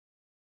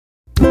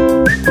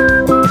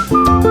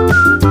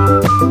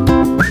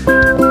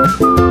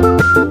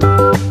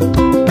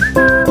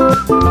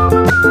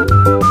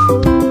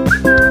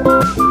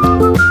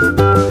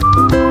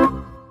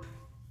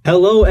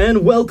Hello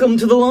and welcome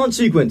to The Launch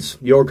Sequence,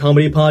 your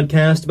comedy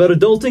podcast about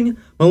adulting,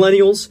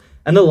 millennials,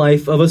 and the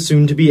life of a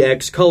soon-to-be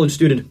ex-college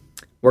student.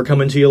 We're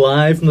coming to you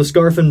live from the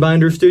Scarf and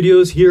Binder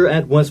studios here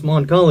at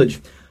Westmont College.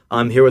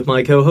 I'm here with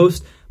my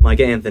co-host,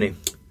 Micah Anthony.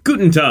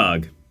 Guten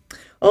Tag.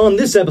 On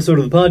this episode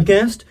of the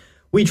podcast,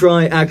 we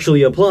try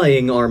actually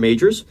applying our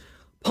majors,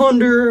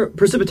 ponder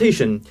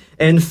precipitation,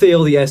 and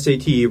fail the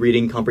SAT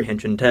reading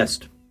comprehension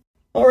test.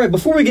 Alright,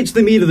 before we get to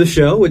the meat of the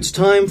show, it's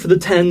time for the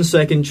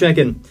 10-second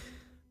check-in.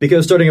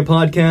 Because starting a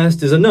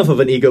podcast is enough of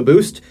an ego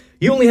boost,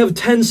 you only have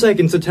 10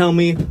 seconds to tell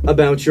me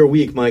about your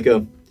week,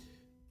 Micah.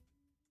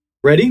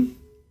 Ready,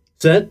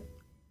 set,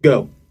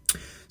 go.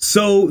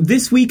 So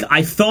this week,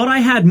 I thought I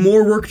had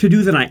more work to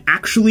do than I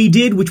actually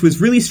did, which was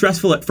really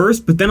stressful at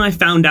first, but then I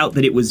found out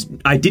that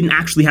I didn't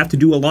actually have to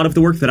do a lot of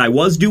the work that I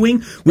was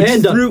doing,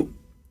 which threw...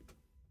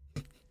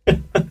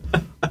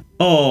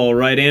 All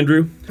right,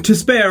 Andrew. To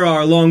spare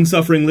our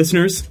long-suffering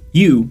listeners,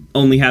 you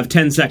only have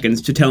 10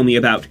 seconds to tell me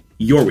about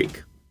your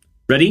week.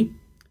 Ready,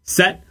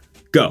 set,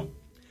 go.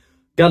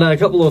 Got a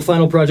couple of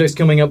final projects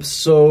coming up,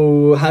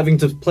 so having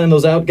to plan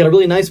those out. Got a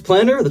really nice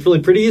planner that's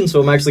really pretty, and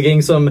so I'm actually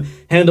getting some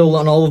handle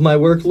on all of my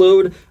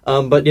workload,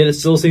 but yet it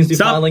still seems to be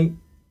piling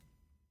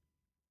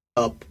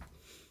up.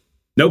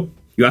 Nope,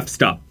 you have to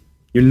stop.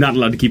 You're not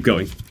allowed to keep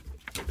going.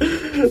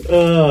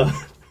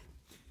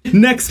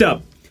 Next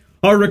up,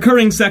 our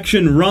recurring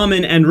section,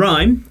 Ramen and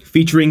Rhyme,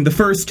 featuring the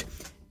first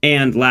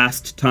and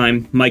last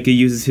time Micah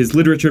uses his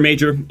literature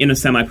major in a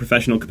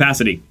semi-professional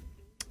capacity.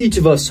 Each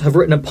of us have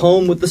written a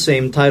poem with the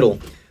same title.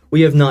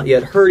 We have not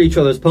yet heard each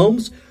other's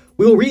poems.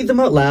 We will read them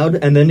out loud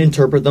and then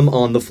interpret them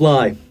on the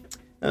fly.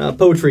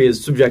 Poetry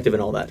is subjective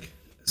and all that.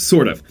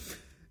 Sort of.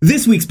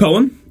 This week's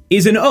poem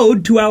is an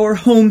ode to our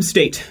home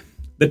state.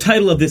 The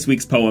title of this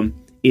week's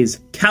poem is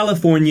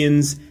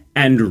Californians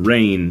and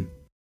Rain.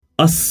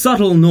 A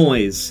subtle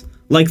noise,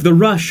 like the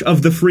rush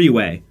of the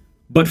freeway,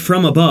 but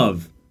from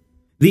above.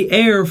 The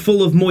air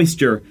full of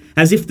moisture,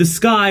 as if the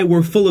sky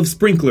were full of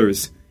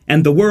sprinklers,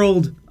 and the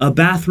world a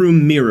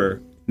bathroom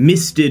mirror,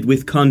 misted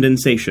with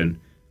condensation.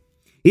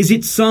 Is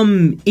it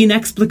some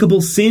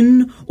inexplicable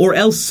sin, or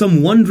else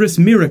some wondrous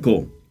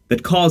miracle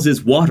that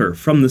causes water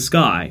from the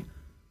sky?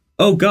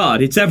 Oh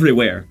God, it's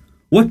everywhere.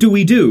 What do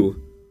we do?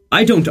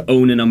 I don't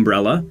own an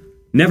umbrella.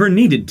 Never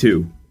needed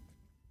to.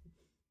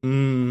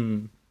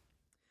 You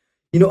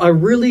know, I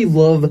really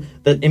love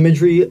that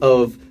imagery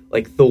of,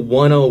 like, the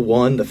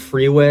 101, the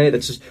freeway.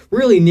 That's just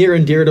really near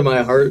and dear to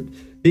my heart,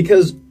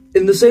 because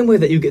in the same way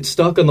that you get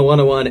stuck on the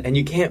 101 and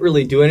you can't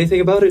really do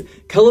anything about it,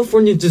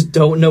 Californians just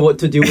don't know what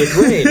to do with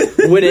rain.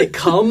 When it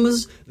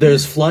comes,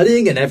 there's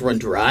flooding and everyone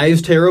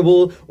drives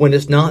terrible. When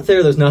it's not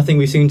there, there's nothing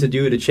we seem to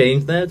do to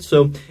change that.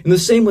 So in the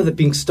same way that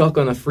being stuck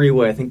on a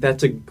freeway, I think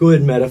that's a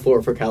good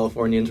metaphor for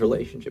Californians'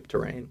 relationship to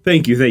rain.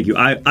 Thank you.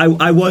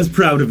 I was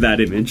proud of that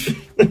image.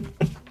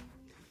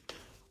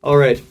 All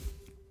right.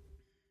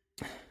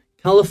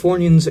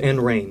 Californians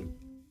and rain.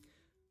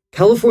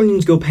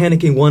 Californians go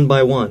panicking one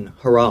by one.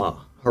 Hurrah.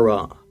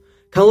 Hurrah.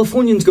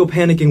 Californians go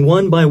panicking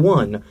one by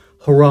one.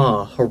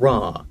 Hurrah,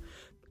 hurrah.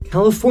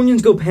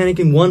 Californians go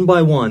panicking one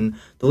by one.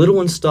 The little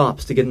one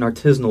stops to get an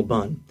artisanal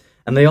bun.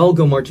 And they all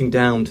go marching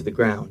down to the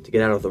ground to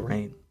get out of the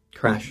rain.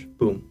 Crash,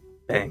 boom,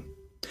 bang.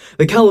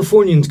 The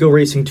Californians go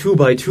racing two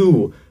by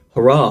two.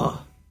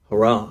 Hurrah,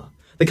 hurrah.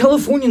 The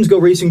Californians go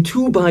racing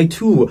two by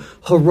two.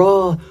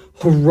 Hurrah,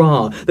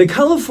 hurrah. The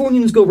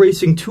Californians go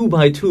racing two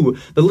by two.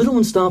 The little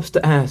one stops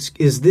to ask,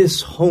 is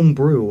this home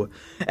brew?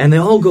 And they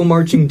all go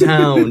marching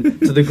down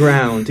to the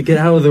ground to get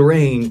out of the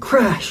rain.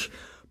 Crash!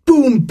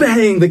 Boom!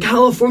 Bang! The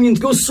Californians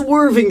go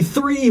swerving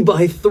three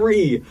by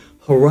three.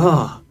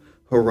 Hurrah!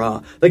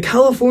 Hurrah! The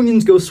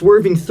Californians go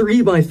swerving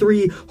three by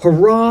three.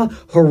 Hurrah!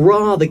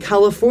 Hurrah! The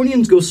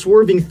Californians go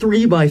swerving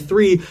three by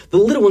three. The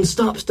little one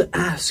stops to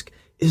ask,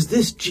 is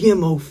this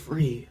GMO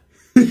free?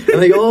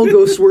 And they all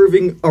go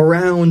swerving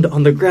around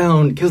on the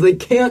ground because they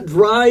can't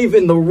drive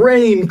in the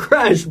rain.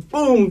 Crash,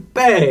 boom,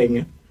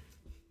 bang.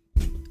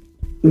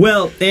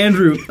 Well,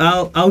 Andrew,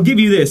 I'll give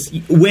you this.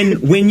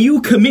 When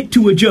you commit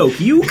to a joke,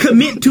 you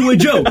commit to a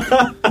joke.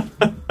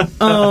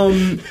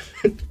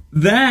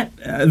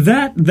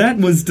 That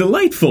was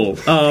delightful.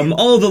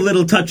 All the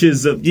little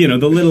touches of, the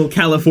little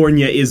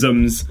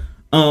California-isms.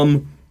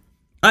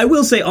 I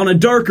will say, on a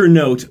darker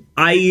note,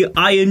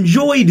 I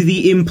enjoyed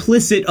the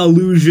implicit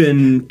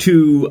allusion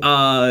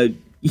to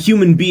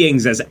human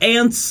beings as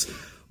ants,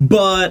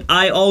 but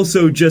I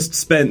also just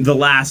spent the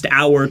last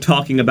hour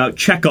talking about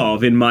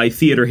Chekhov in my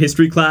theater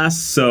history class,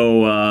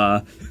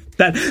 so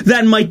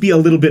that might be a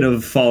little bit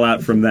of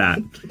fallout from that.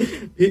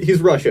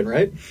 He's Russian,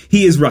 right?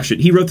 He is Russian.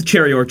 He wrote The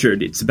Cherry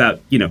Orchard. It's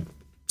about,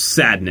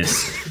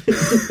 sadness.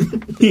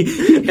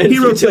 he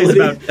wrote plays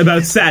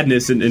about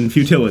sadness and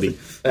futility.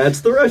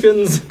 That's the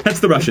Russians. That's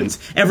the Russians.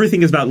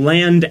 Everything is about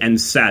land and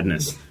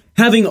sadness.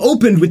 Having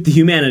opened with the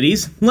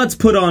humanities, let's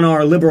put on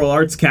our liberal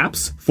arts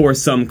caps for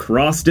some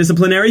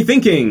cross-disciplinary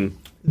thinking.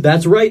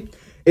 That's right.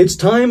 It's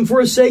time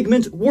for a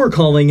segment we're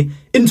calling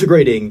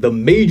Integrating the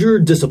Major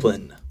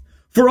Discipline.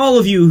 For all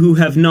of you who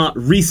have not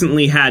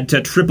recently had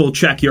to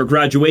triple-check your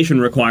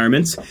graduation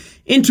requirements,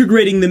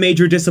 integrating the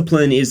major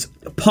discipline is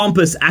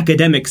pompous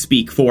academic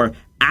speak for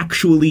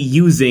actually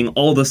using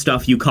all the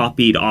stuff you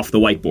copied off the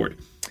whiteboard.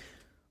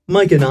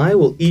 Mike and I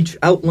will each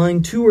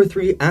outline 2 or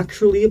 3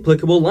 actually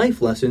applicable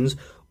life lessons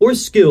or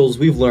skills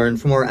we've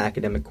learned from our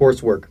academic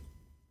coursework.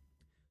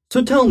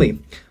 So tell me,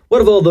 what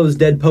have all those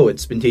dead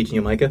poets been teaching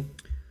you, Micah?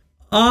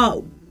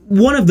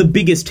 One of the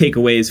biggest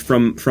takeaways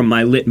from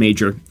my lit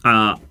major,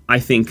 I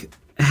think,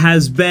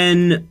 has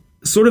been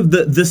sort of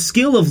the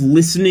skill of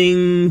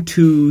listening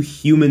to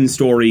human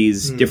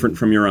stories different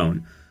from your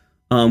own.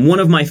 One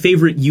of my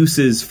favorite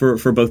uses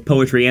for both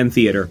poetry and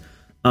theater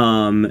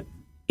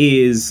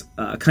is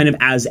kind of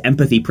as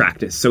empathy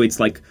practice. So it's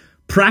like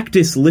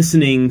practice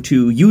listening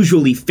to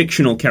usually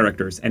fictional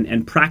characters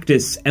and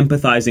practice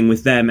empathizing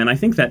with them. And I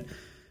think that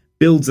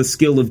builds a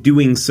skill of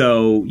doing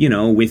so,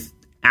 with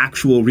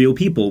actual real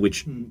people,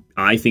 which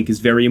I think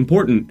is very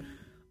important.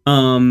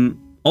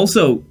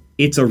 Also,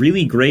 it's a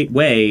really great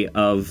way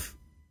of,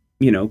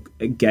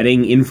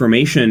 getting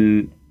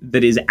information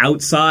that is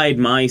outside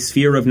my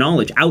sphere of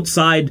knowledge,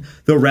 outside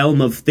the realm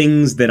of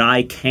things that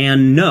I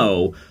can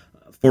know.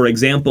 For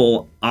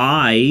example,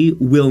 I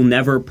will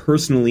never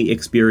personally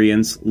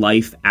experience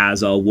life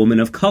as a woman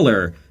of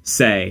color,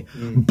 say,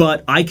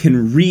 but I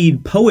can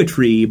read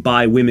poetry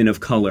by women of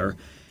color.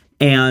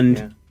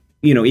 And,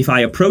 if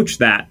I approach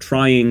that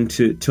trying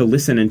to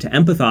listen and to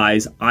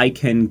empathize, I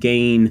can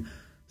gain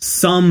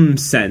some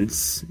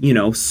sense,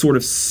 sort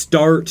of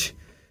start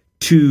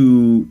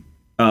to,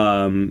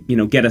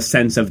 get a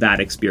sense of that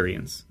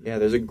experience. Yeah,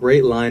 there's a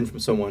great line from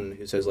someone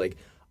who says,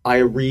 I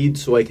read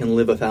so I can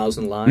live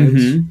 1,000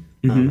 lives.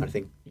 I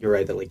think you're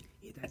right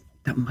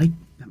that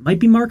might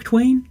be Mark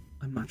Twain.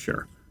 I'm not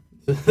sure.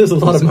 There's a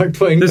lot of Mark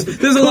Twain.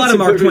 There's a lot of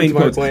Mark Twain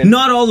quotes.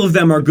 Not all of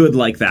them are good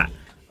like that.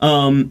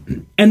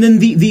 And then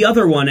the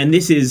other one, and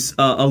this is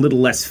a little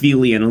less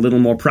feely and a little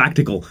more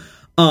practical.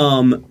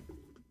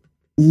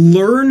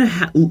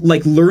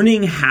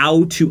 Learning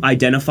how to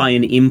identify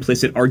an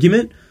implicit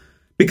argument,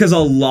 because a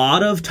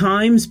lot of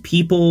times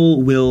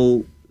people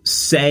will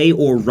say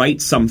or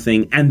write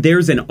something and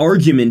there's an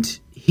argument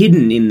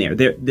hidden in there.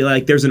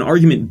 There's an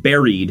argument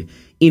buried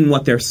in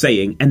what they're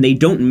saying and they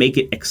don't make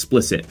it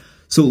explicit.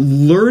 So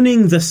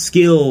learning the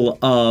skill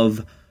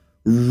of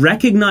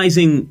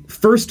recognizing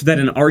first that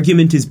an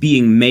argument is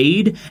being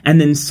made,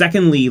 and then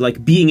secondly,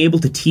 being able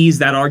to tease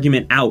that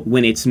argument out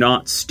when it's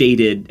not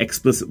stated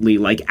explicitly,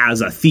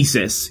 as a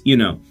thesis,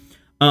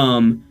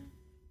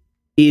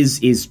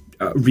 is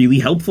really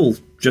helpful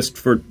just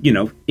for,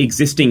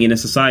 existing in a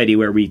society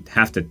where we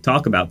have to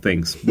talk about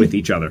things with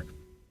each other.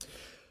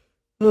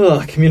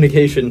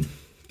 Communication.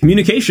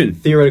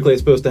 Theoretically,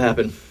 it's supposed to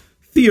happen.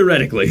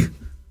 Theoretically.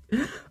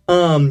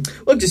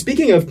 Look, just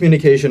speaking of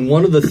communication,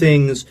 one of the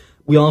things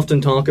we often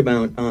talk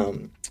about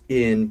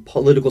in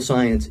political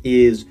science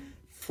is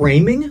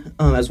framing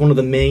as one of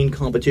the main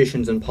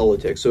competitions in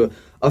politics. So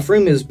a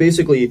frame is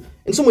basically,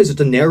 in some ways,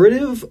 it's a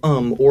narrative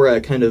or a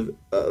kind of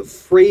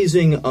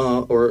phrasing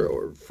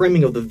or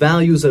framing of the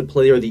values at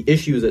play or the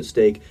issues at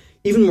stake,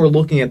 even when we're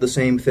looking at the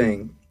same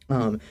thing.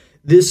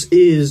 This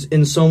is,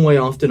 in some way,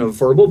 often a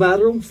verbal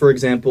battle. For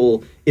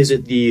example, is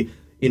it the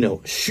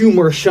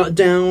Schumer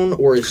shutdown,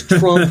 or is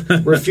Trump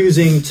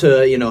refusing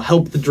to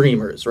help the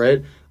Dreamers,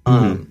 right?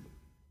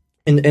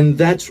 And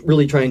that's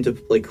really trying to,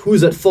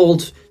 who's at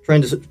fault,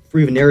 trying to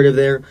weave a narrative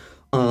there.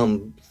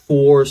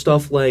 For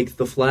stuff like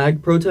the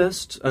flag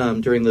protest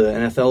during the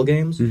NFL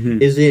games,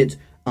 is it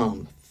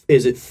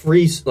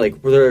free,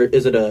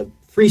 is it a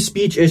free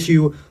speech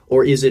issue,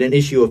 or is it an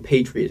issue of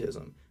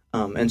patriotism?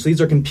 And so these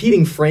are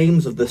competing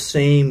frames of the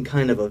same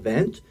kind of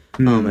event,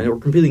 and we're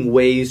competing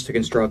ways to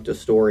construct a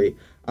story.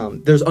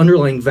 There's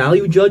underlying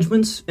value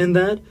judgments in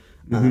that,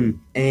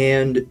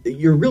 and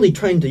you're really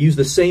trying to use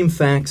the same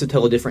facts to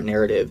tell a different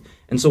narrative.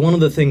 And so one of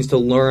the things to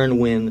learn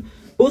when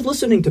both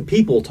listening to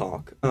people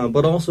talk,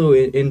 but also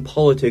in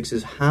politics,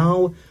 is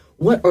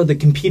what are the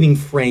competing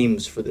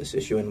frames for this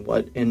issue, and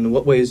in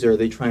what ways are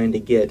they trying to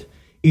get,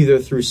 either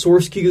through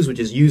source cues, which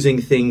is using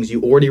things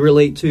you already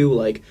relate to,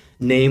 like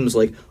names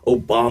like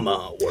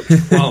Obama or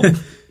Trump,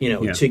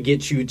 to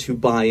get you to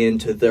buy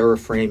into their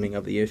framing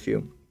of the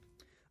issue.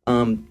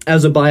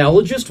 As a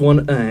biologist,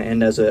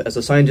 and as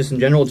a scientist in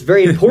general, it's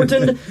very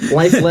important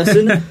life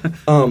lesson.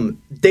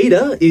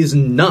 Data is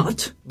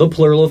not the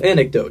plural of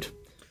anecdote.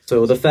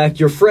 So the fact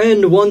your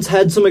friend once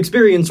had some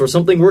experience or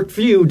something worked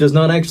for you does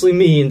not actually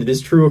mean it is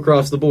true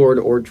across the board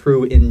or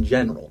true in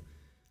general.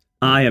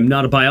 I am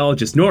not a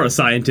biologist nor a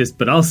scientist,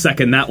 but I'll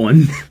second that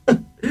one.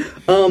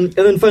 And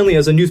then finally,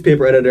 as a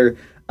newspaper editor,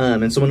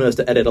 and someone who has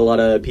to edit a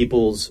lot of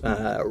people's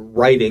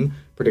writing,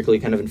 particularly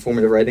kind of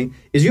informative writing,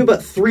 is you have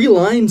about 3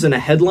 lines and a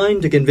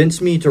headline to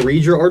convince me to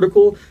read your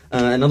article,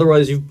 and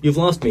otherwise you've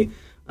lost me.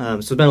 So I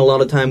spent a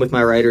lot of time with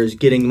my writers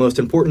getting the most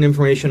important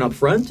information up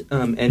front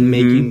and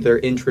making their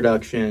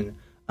introduction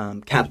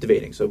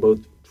captivating. So both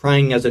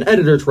trying as an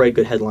editor to write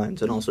good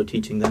headlines and also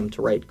teaching them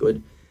to write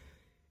good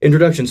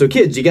introductions. So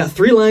kids, you got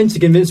 3 lines to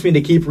convince me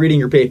to keep reading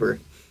your paper.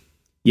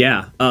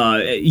 Yeah,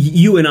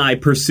 you and I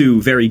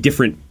pursue very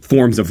different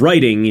forms of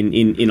writing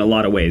in a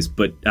lot of ways,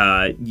 but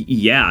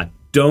yeah,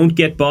 don't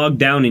get bogged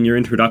down in your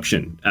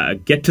introduction.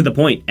 Get to the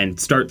point and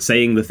start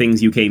saying the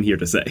things you came here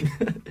to say.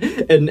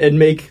 and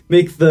make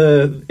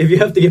the, if you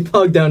have to get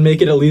bogged down,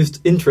 make it at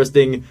least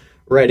interesting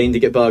writing to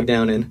get bogged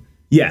down in.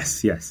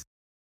 Yes.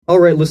 All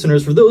right,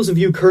 listeners, for those of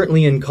you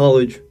currently in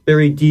college,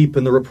 buried deep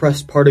in the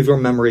repressed part of your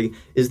memory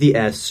is the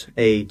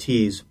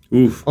SATs.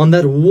 Oof. On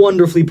that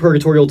wonderfully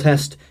purgatorial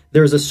test,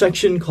 there is a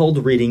section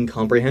called Reading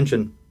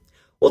Comprehension.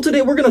 Well,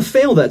 today we're going to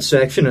fail that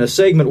section in a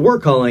segment we're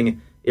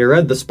calling You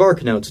Read the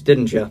Spark Notes,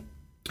 Didn't Ya?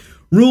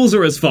 Rules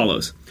are as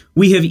follows.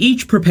 We have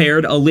each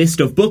prepared a list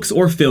of books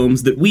or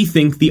films that we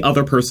think the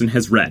other person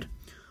has read.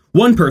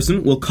 One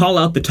person will call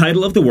out the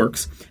title of the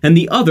works, and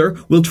the other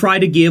will try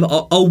to give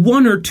a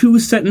 1 or 2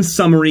 sentence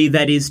summary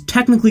that is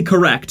technically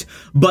correct,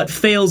 but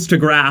fails to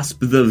grasp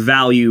the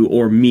value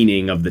or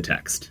meaning of the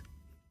text.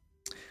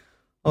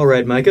 All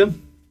right, Micah.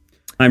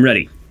 I'm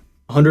ready.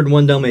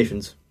 101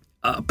 Dalmatians.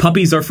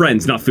 Puppies are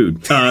friends, not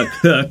food.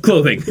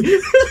 Clothing.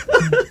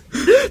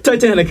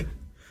 Titanic.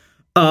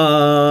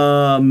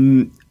 Fall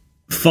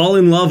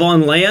in love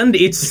on land,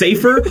 it's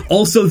safer.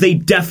 Also, they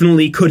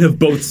definitely could have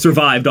both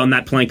survived on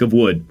that plank of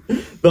wood.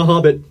 The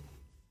Hobbit.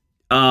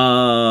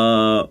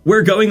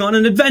 We're going on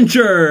an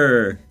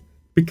adventure!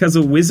 Because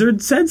a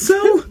wizard said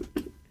so?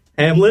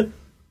 Hamlet.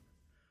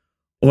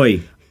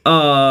 Oi.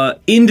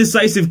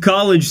 Indecisive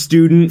college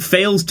student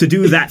fails to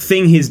do that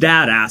thing his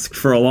dad asked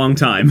for a long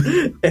time.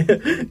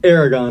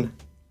 Aragon.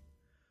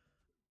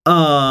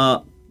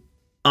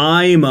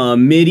 I'm a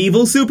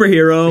medieval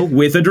superhero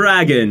with a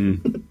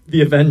dragon.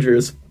 The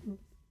Avengers.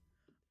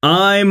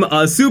 I'm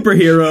a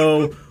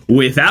superhero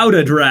without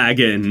a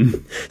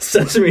dragon.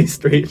 Sesame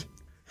Street.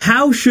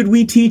 How should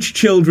we teach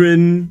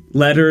children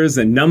letters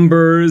and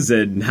numbers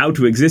and how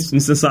to exist in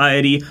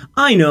society?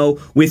 I know,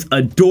 with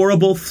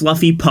adorable,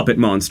 fluffy puppet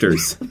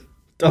monsters.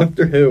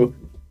 Doctor Who.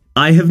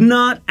 I have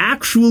not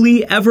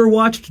actually ever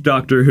watched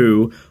Doctor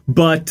Who,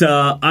 but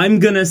I'm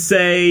gonna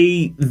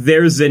say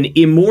there's an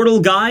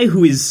immortal guy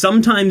who is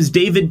sometimes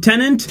David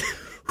Tennant,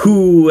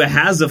 who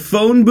has a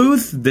phone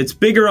booth that's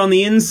bigger on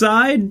the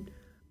inside.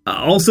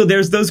 Also,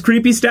 there's those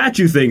creepy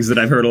statue things that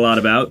I've heard a lot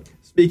about.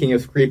 Speaking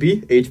of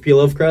creepy, H.P.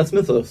 Lovecraft's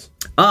mythos.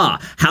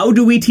 How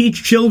do we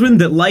teach children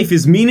that life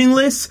is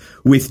meaningless?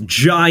 With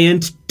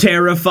giant,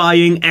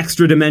 terrifying,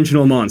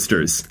 extra-dimensional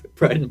monsters.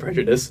 Pride and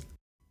Prejudice.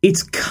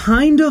 It's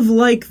kind of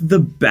like The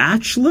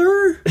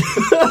Bachelor?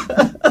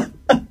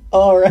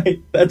 All right,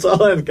 that's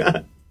all I've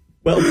got.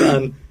 Well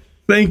done.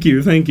 Thank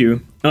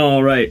you.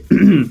 All right.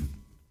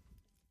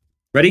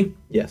 Ready?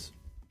 Yes.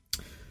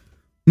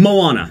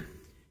 Moana.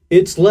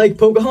 It's like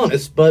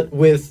Pocahontas, but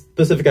with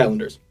Pacific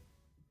Islanders.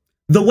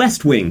 The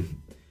West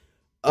Wing.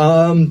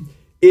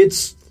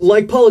 It's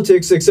like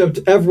politics, except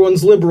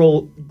everyone's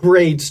liberal,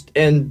 great,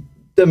 and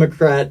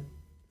Democrat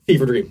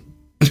fever dream.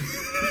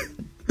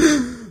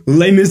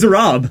 Les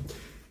Miserables.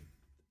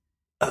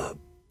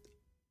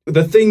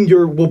 The thing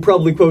we'll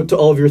probably quote to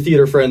all of your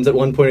theater friends at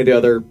one point or the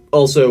other.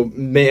 Also,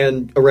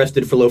 man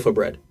arrested for loaf of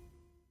bread.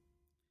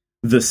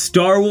 The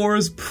Star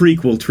Wars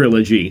prequel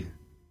trilogy.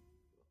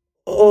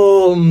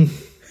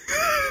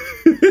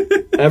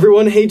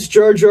 Everyone hates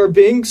Jar Jar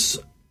Binks.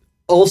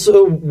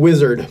 Also,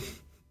 wizard.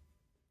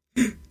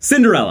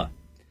 Cinderella.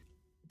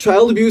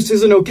 Child abuse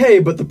isn't okay,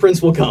 but the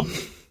prince will come.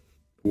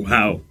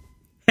 Wow.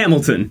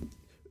 Hamilton.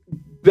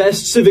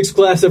 Best civics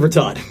class ever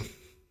taught.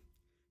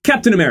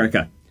 Captain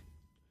America.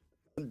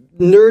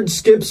 Nerd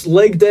skips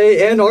leg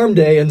day and arm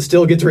day and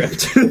still gets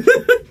ripped.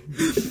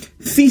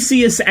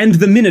 Theseus and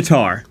the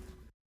Minotaur.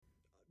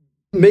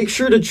 Make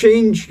sure to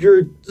change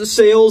your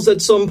sails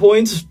at some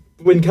point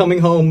when coming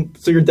home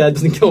so your dad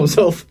doesn't kill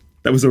himself.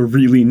 That was a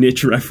really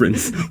niche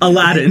reference.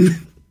 Aladdin.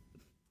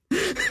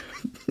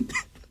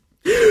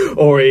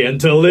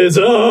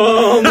 Orientalism!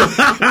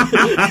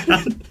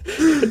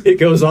 It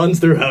goes on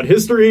throughout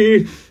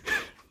history.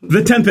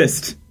 The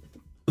Tempest.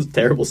 That was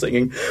terrible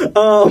singing.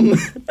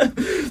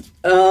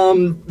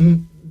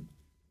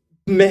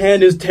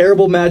 Man is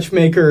terrible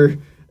matchmaker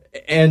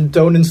and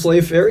don't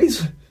enslave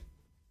fairies?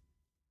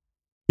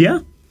 Yeah.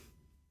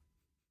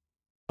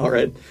 All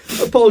right.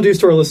 Apologies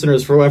to our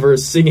listeners for whoever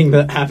singing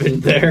that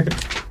happened there.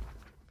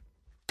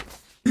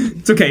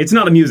 It's okay. It's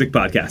not a music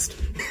podcast.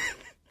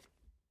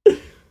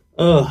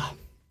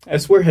 I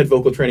swear I had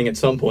vocal training at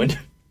some point.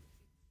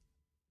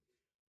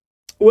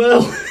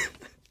 Well,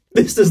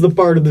 this is the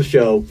part of the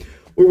show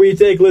where we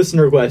take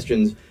listener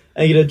questions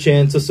and get a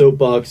chance to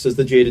soapbox as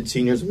the jaded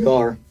seniors we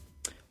are.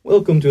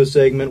 Welcome to a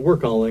segment we're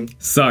calling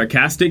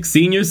Sarcastic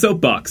Senior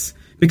Soap Box.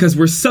 Because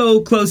we're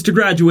so close to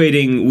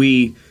graduating,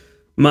 we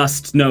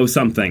must know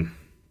something.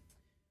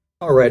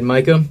 All right,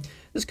 Micah.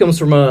 This comes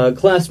from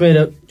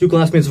two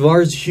classmates of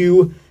ours,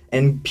 Hugh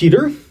and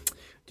Peter.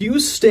 Do you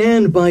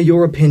stand by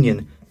your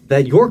opinion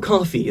that your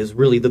coffee is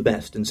really the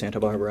best in Santa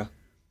Barbara?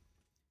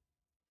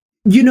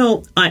 You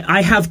know,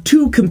 I have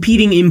two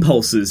competing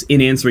impulses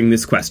in answering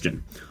this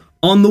question.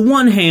 On the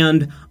one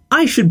hand,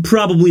 I should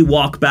probably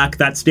walk back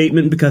that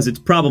statement because it's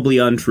probably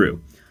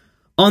untrue.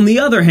 On the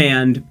other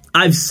hand,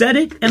 I've said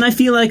it, and I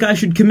feel like I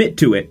should commit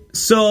to it.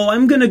 So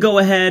I'm going to go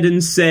ahead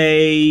and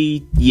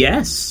say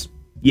yes.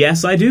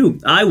 Yes, I do.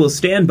 I will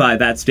stand by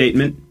that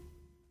statement.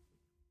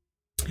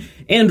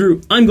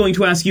 Andrew, I'm going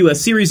to ask you a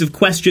series of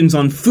questions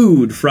on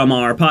food from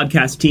our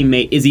podcast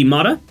teammate Izzy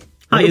Mata.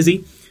 Hi,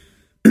 Izzy.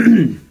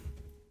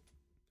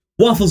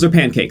 Waffles or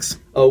pancakes?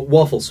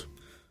 Waffles.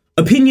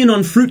 Opinion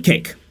on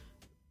fruitcake?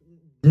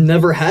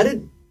 Never had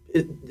it?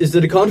 Is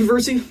it a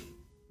controversy?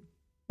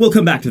 We'll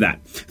come back to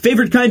that.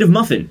 Favorite kind of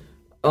muffin?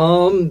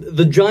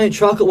 The giant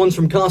chocolate ones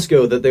from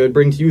Costco that they would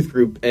bring to youth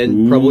group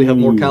and probably have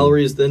more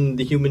calories than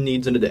the human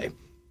needs in a day.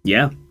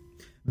 Yeah.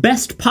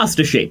 Best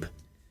pasta shape?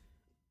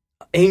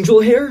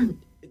 Angel hair?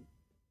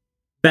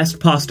 Best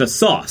pasta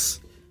sauce?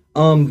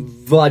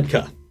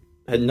 Vodka.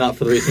 And not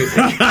for the reason you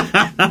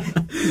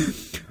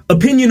think.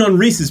 Opinion on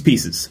Reese's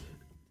Pieces?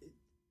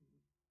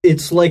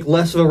 It's like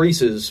less of a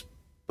Reese's,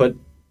 but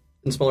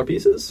in smaller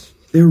pieces.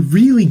 They're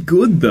really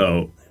good,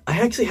 though. I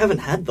actually haven't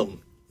had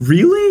them.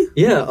 Really?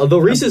 Yeah, although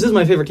Reese's is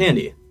my favorite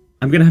candy.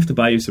 I'm going to have to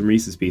buy you some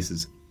Reese's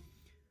Pieces.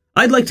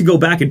 I'd like to go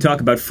back and talk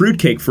about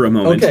fruitcake for a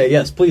moment. Okay,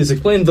 yes, please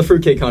explain the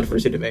fruitcake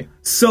controversy to me.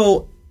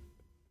 So,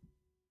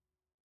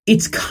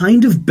 it's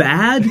kind of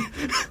bad,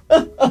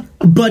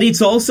 but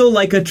it's also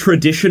like a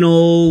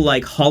traditional,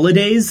 like,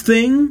 holidays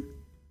thing.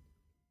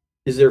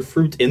 Is there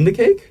fruit in the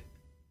cake?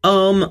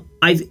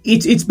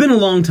 It's been a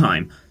long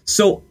time.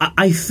 So,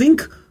 I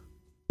think,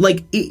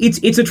 like,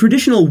 it's a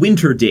traditional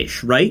winter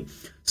dish, right?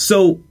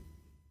 So,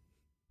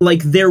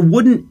 like, there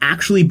wouldn't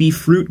actually be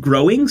fruit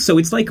growing, so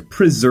it's like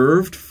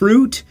preserved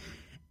fruit,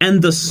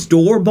 and the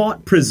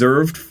store-bought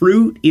preserved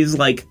fruit is,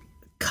 like,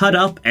 cut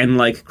up and,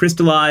 like,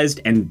 crystallized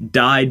and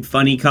dyed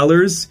funny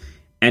colors,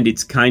 and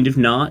it's kind of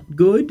not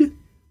good.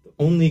 The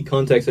only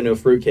context I know of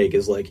fruitcake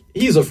is, like,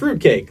 he's a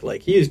fruitcake,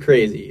 like, he is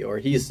crazy, or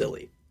he's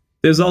silly.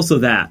 There's also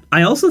that.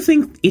 I also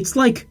think it's,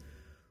 like,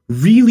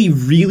 really,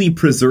 really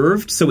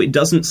preserved so it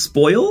doesn't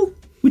spoil,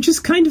 which is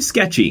kind of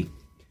sketchy.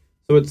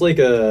 So it's like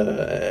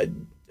a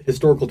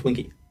historical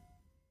Twinkie.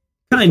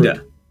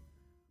 Kinda.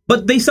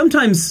 But they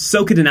sometimes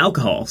soak it in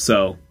alcohol,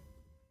 so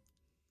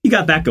you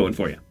got that going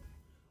for you.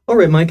 All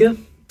right, Micah.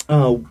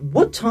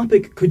 What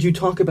topic could you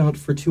talk about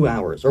for 2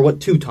 hours? Or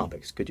what 2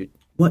 topics could you...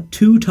 What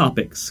 2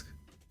 topics?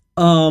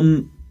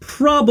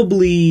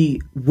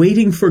 Probably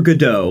Waiting for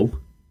Godot.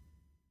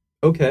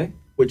 Okay.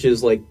 Which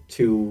is like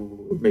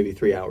 2, maybe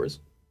 3 hours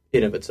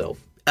in of itself.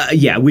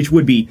 Yeah, which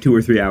would be 2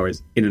 or 3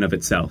 hours in and of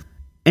itself.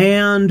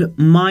 And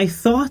my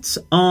thoughts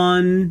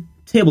on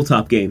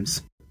tabletop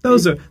games.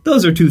 Those are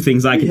 2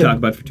 things I could talk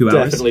about for 2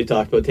 hours. Definitely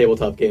talked about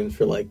tabletop games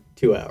for like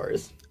 2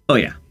 hours. Oh,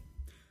 yeah.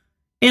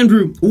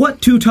 Andrew,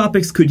 what 2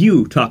 topics could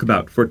you talk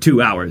about for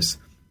 2 hours?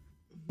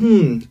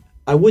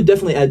 I would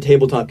definitely add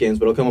tabletop games,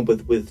 but I'll come up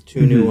with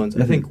 2 new ones.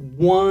 I think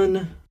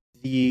one,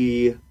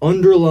 the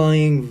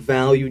underlying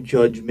value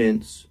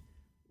judgments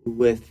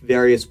with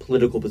various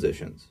political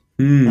positions.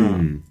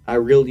 I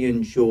really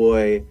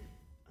enjoy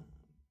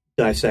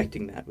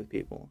dissecting that with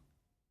people.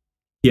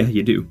 Yeah,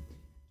 you do.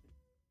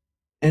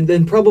 And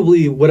then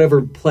probably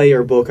whatever play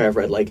or book I've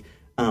read, like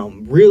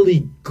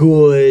really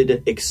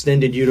good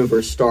extended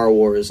universe Star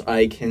Wars,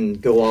 I can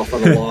go off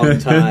on a long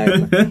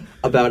time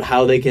about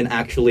how they can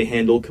actually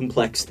handle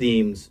complex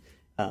themes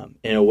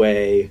in a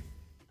way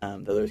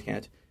that others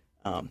can't.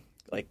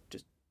 Like,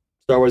 just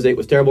Star Wars 8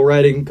 was terrible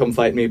writing, come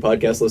fight me,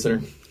 podcast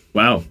listener.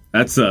 Wow,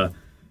 that's a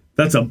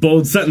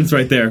bold sentence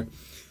right there.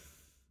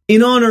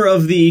 In honor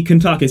of the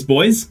Kentuckus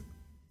boys,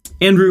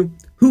 Andrew,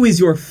 who is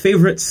your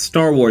favorite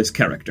Star Wars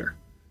character?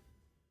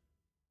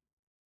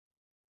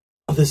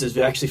 Oh, this is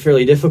actually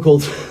fairly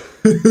difficult.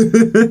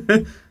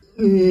 It's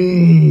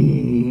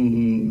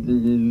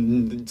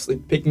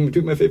like picking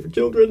between my favorite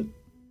children.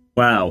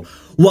 Wow.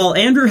 While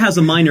Andrew has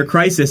a minor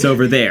crisis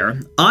over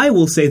there, I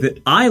will say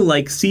that I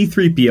like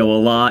C-3PO a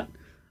lot.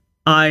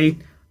 I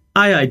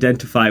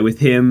identify with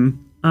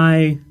him.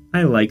 I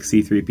like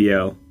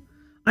C-3PO.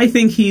 I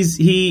think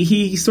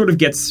he sort of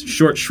gets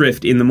short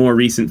shrift in the more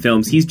recent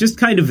films. He's just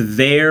kind of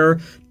there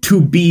to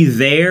be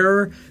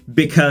there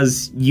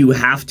because you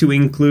have to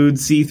include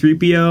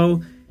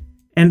C-3PO.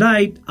 And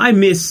I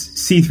miss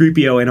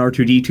C-3PO and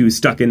R2-D2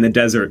 stuck in the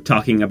desert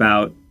talking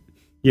about,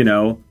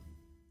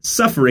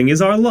 suffering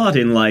is our lot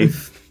in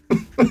life.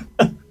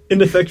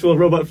 Ineffectual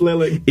robot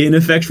flailing.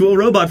 Ineffectual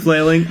robot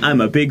flailing.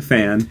 I'm a big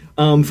fan.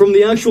 From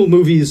the actual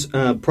movies,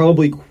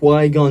 probably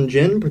Qui-Gon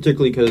Jinn,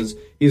 particularly because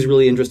he's a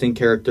really interesting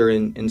character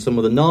in some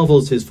of the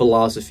novels. His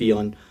philosophy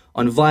on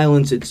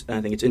violence,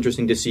 I think it's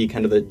interesting to see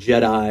kind of the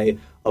Jedi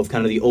of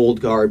kind of the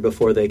old guard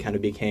before they kind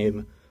of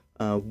became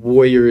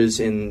warriors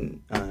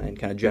and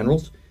kind of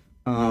generals.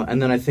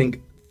 And then I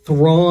think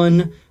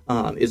Thrawn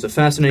is a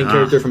fascinating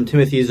character from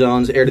Timothy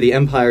Zahn's Heir to the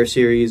Empire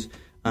series.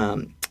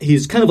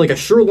 He's kind of like a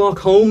Sherlock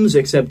Holmes,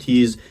 except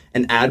he's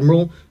an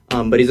admiral,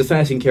 but he's a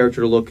fascinating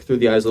character to look through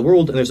the eyes of the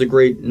world, and there's a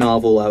great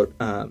novel out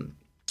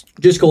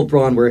just called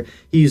Thrawn, where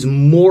he's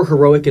more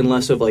heroic and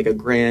less of like a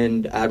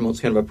grand admiral. It's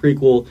kind of a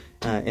prequel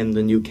in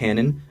the new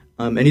canon.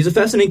 And he's a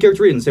fascinating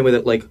character in the same way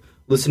that, like,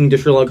 listening to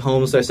Sherlock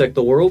Holmes dissect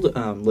the world,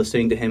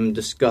 listening to him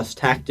discuss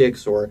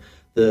tactics or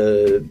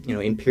the,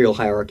 imperial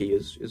hierarchy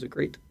is a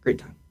great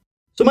time.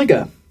 So,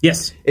 Micah.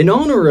 Yes. In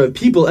honor of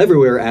people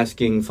everywhere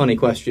asking funny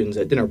questions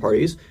at dinner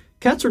parties,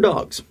 cats or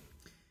dogs?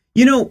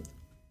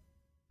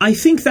 I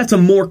think that's a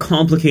more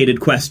complicated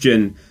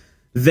question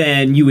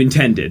than you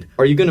intended.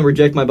 Are you going to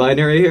reject my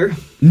binary here?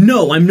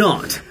 No, I'm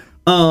not.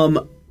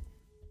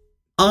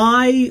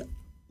 I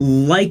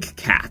like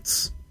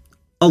cats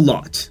a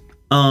lot.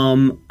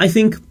 I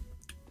think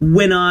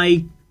when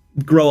I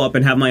grow up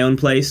and have my own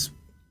place,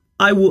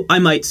 I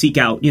might seek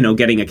out,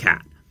 getting a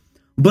cat.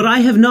 But I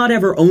have not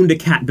ever owned a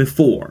cat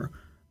before.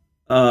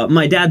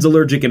 My dad's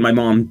allergic and my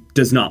mom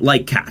does not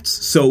like cats.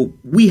 So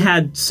we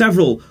had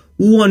several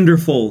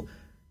wonderful,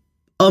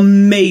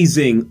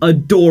 amazing,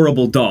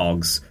 adorable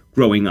dogs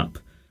growing up.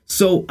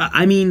 So,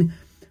 I mean,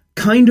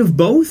 kind of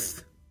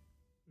both.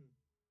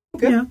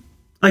 Okay. Yeah.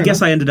 I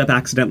guess I ended up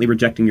accidentally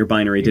rejecting your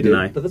binary, didn't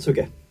I? But that's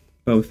okay.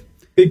 Both.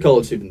 Good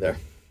college student there.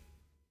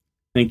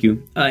 Thank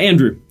you.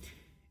 Andrew,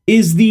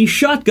 is the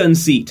shotgun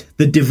seat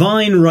the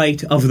divine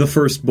right of the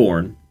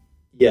firstborn?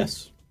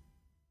 Yes.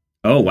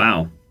 Oh,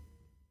 wow.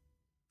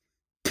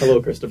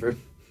 Hello, Christopher.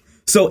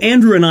 So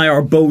Andrew and I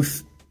are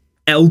both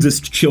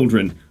eldest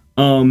children.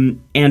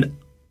 And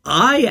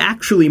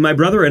my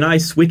brother and I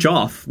switch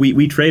off.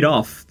 We trade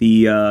off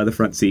the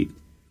front seat.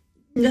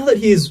 Now that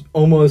he's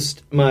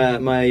almost,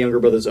 my younger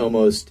brother's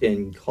almost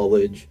in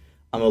college,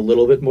 I'm a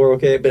little bit more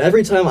okay. But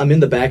every time I'm in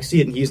the back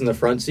seat and he's in the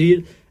front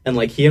seat, and,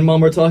 like, he and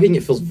Mom are talking,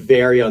 it feels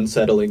very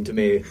unsettling to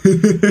me.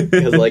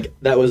 Because, like,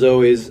 that was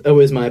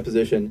always my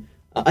position.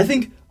 I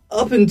think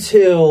up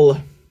until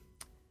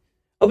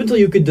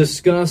you could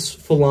discuss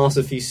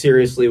philosophy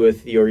seriously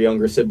with your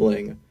younger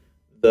sibling,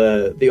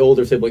 the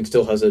older sibling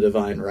still has a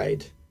divine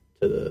right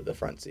to the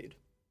front seat.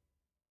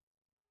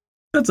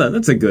 That's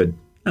a good.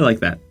 I like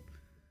that.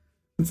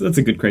 That's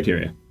a good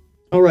criteria.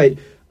 All right.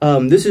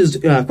 This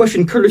is a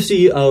question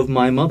courtesy of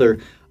my mother.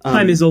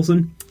 Hi, Ms.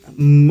 Olson.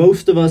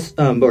 Most of us,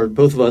 or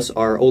both of us,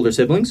 are older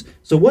siblings.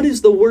 So what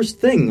is the worst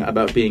thing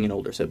about being an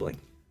older sibling?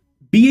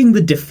 Being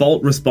the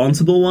default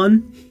responsible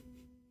one?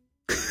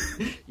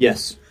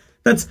 Yes.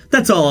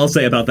 That's all I'll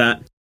say about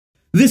that.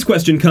 This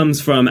question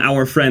comes from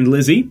our friend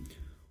Lizzie.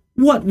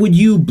 What would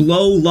you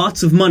blow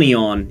lots of money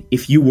on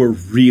if you were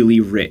really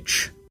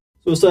rich?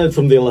 So aside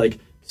from the, like,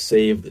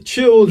 save the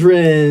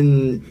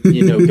children,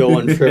 go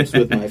on trips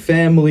with my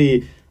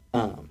family,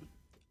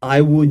 I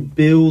would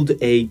build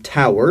a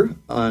tower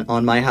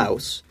on my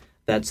house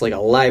that's like a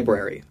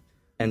library.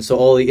 And so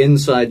all the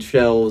inside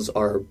shelves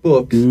are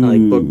books,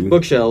 like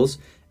bookshelves,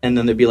 and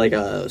then there'd be like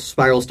a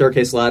spiral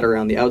staircase ladder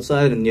around the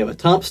outside, and you have a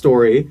top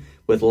story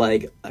with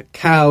like a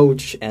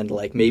couch and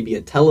like maybe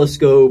a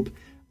telescope,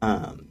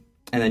 and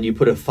then you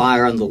put a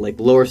fire on the like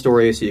lower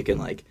story so you can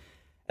like,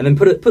 and then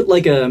put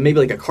like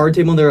maybe a card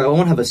table in there. I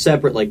won't have a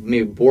separate like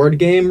maybe board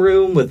game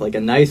room with like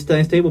a nice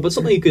table, but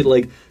something you could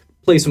like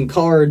play some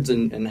cards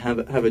and have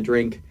a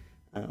drink.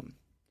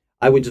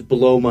 I would just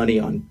blow money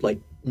on like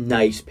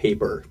nice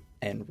paper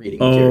and reading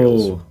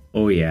materials.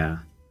 Oh yeah.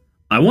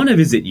 I want to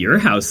visit your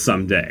house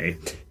someday.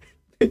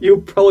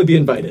 You'll probably be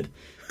invited.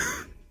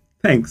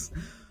 Thanks.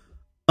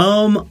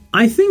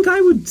 I think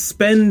I would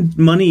spend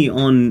money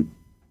on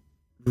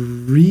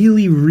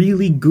really,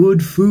 really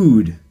good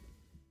food.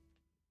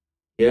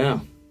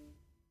 Yeah.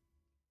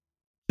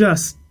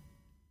 Just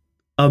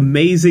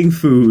amazing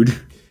food.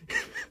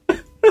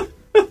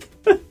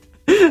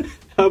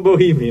 How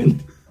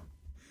bohemian.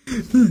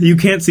 You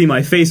can't see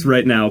my face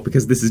right now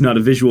because this is not a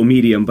visual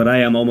medium, but I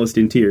am almost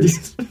in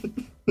tears.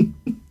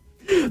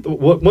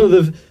 One of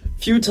the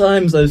few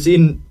times I've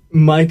seen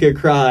Micah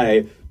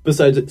cry,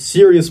 besides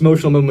serious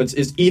emotional moments,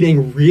 is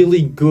eating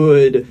really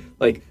good,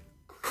 like,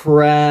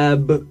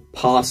 crab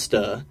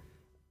pasta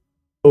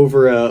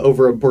over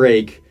a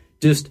break.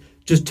 Just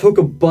took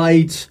a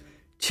bite.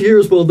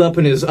 Tears welled up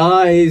in his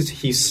eyes.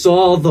 He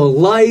saw the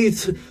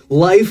light.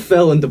 Life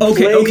fell into place.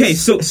 Okay.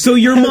 So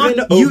you're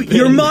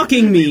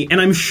mocking me, and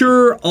I'm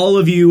sure all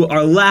of you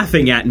are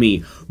laughing at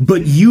me.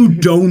 But you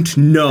don't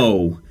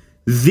know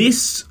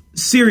this.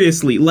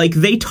 Seriously, like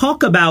they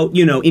talk about,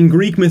 in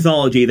Greek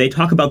mythology, they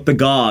talk about the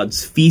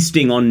gods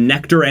feasting on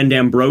nectar and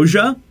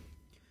ambrosia.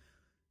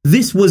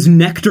 This was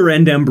nectar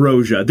and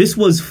ambrosia. This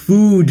was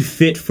food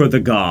fit for the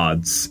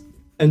gods.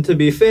 And to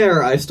be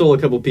fair, I stole a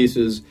couple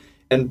pieces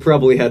and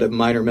probably had a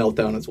minor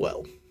meltdown as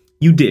well.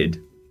 You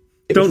did.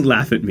 Don't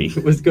laugh at me.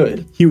 It was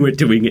good. You were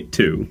doing it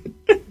too.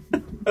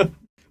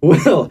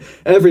 Well,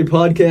 every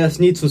podcast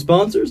needs some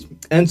sponsors,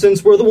 and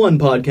since we're the one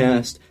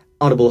podcast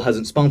Audible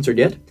hasn't sponsored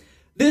yet,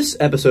 this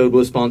episode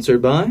was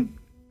sponsored by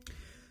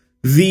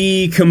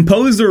the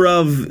composer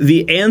of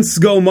The Ants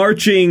Go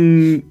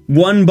Marching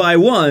One by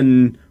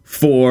One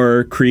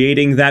for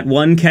creating that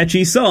one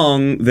catchy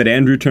song that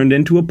Andrew turned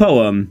into a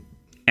poem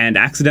and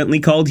accidentally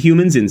called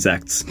humans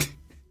insects.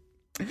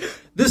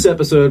 This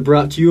episode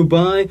brought to you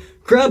by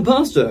Crab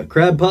Pasta.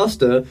 Crab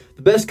Pasta,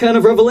 the best kind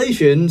of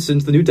revelation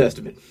since the New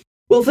Testament.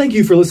 Well, thank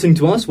you for listening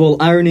to us while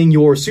ironing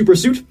your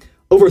supersuit,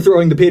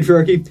 overthrowing the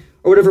patriarchy,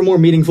 or whatever more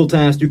meaningful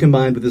task you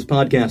combined with this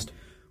podcast.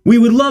 We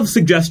would love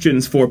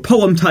suggestions for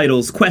poem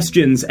titles,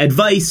 questions,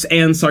 advice,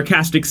 and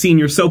Sarcastic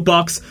Senior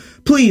Soapbox.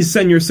 Please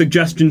send your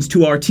suggestions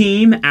to our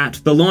team at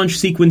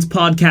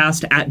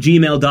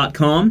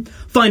thelaunchsequencepodcast@gmail.com.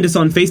 Find us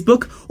on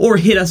Facebook, or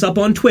hit us up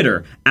on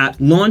Twitter at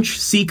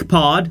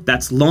LaunchSeqPod.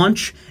 That's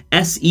Launch,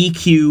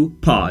 S-E-Q,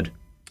 Pod.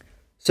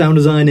 Sound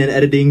design and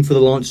editing for the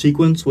launch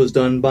sequence was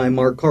done by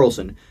Mark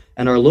Carlson,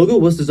 and our logo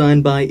was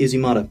designed by Izzy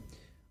Mata.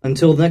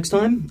 Until next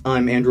time,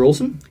 I'm Andrew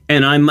Olson.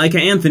 And I'm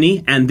Micah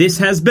Anthony, and this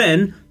has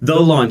been The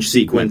Launch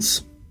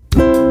Sequence.